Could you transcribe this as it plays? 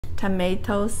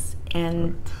tomatoes,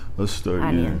 and let's start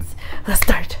onions. Let's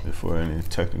start before any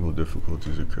technical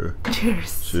difficulties occur.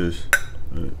 Cheers. Cheers.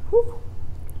 Right.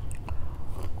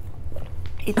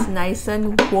 It's nice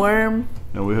and warm.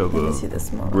 Now we have Let me see the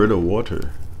smell. Brita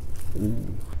water.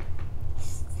 Ooh.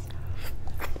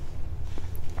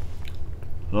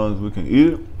 As long as we can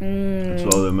eat it, that's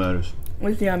all that matters.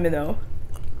 It's yummy though.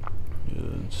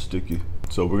 Yeah, it's sticky.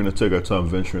 So we're gonna take our time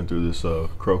venturing through this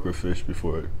croaker fish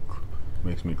before it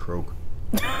makes me croak.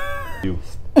 You.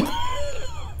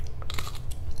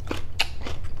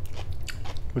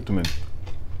 Wait a minute.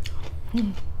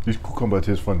 This cucumber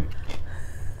tastes funny.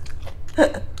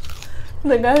 The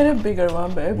guy had a bigger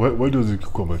one, babe. Why does the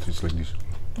cucumber taste like this?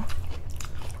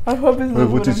 I hope it's not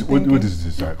what is this?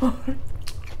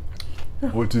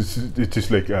 What is it? It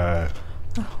tastes like it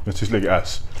tastes like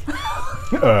ass.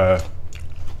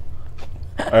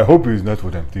 I hope it's not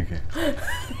what I'm thinking.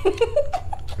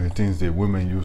 The things that women use